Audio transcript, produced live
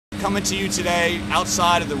coming to you today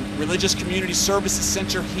outside of the Religious Community Services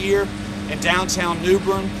Center here in downtown New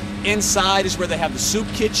Bern. Inside is where they have the soup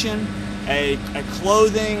kitchen, a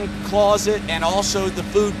clothing closet, and also the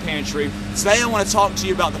food pantry. Today I want to talk to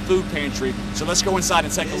you about the food pantry, so let's go inside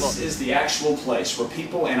and take a look. This is the actual place where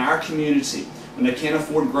people in our community, when they can't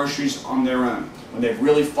afford groceries on their own, when they've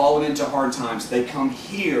really fallen into hard times, they come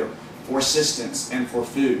here for assistance and for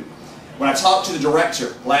food. When I talked to the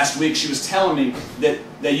director last week, she was telling me that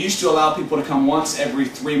they used to allow people to come once every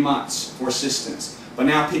 3 months for assistance, but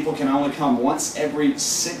now people can only come once every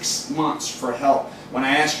 6 months for help. When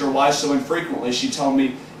I asked her why so infrequently, she told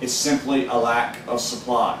me it's simply a lack of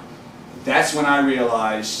supply. That's when I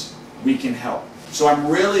realized we can help. So I'm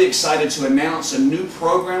really excited to announce a new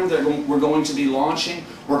program that we're going to be launching.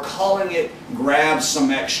 We're calling it GRAB SOME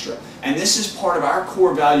XTRA. And this is part of our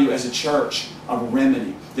core value as a church of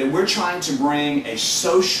remedy, that we're trying to bring a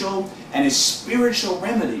social and a spiritual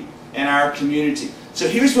remedy in our community. So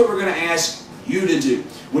here's what we're going to ask you to do.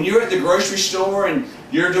 When you're at the grocery store and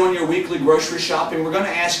you're doing your weekly grocery shopping, we're going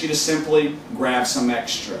to ask you to simply grab some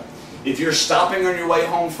extra. If you're stopping on your way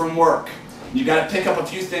home from work, you got to pick up a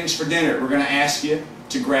few things for dinner, we're going to ask you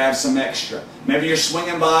to grab some extra. Maybe you're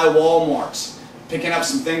swinging by Walmart, picking up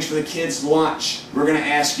some things for the kids' lunch, we're going to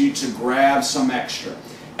ask you to grab some extra.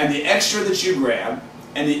 And the extra that you grab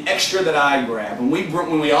and the extra that I grab,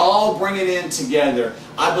 when we all bring it in together,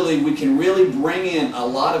 I believe we can really bring in a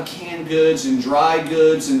lot of canned goods and dry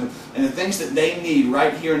goods and the things that they need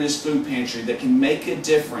right here in this food pantry that can make a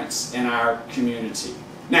difference in our community.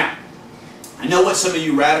 Now, I know what some of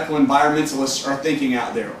you radical environmentalists are thinking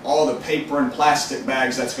out there, all the paper and plastic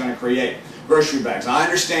bags that's going to create, grocery bags. I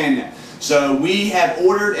understand that. So we have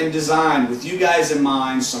ordered and designed, with you guys in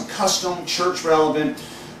mind, some custom, church-relevant,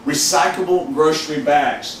 recyclable grocery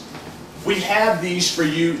bags. We have these for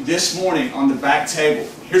you this morning on the back table.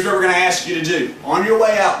 Here's what we're going to ask you to do. On your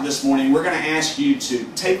way out this morning, we're going to ask you to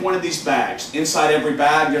take one of these bags. Inside every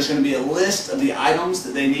bag, there's going to be a list of the items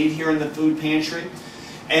that they need here in the food pantry.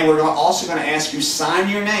 And we're also going to ask you to sign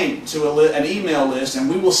your name to an email list, and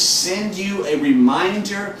we will send you a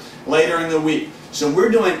reminder later in the week. So we're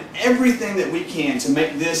doing everything that we can to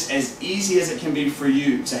make this as easy as it can be for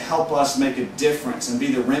you to help us make a difference and be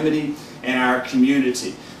the remedy in our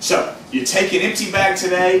community. So you take an empty bag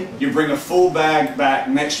today, you bring a full bag back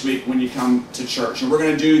next week when you come to church. And we're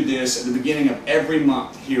going to do this at the beginning of every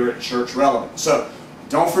month here at Church Relevant. So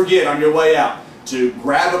don't forget on your way out to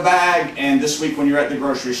grab a bag, and this week when you're at the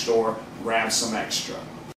grocery store, grab some extra.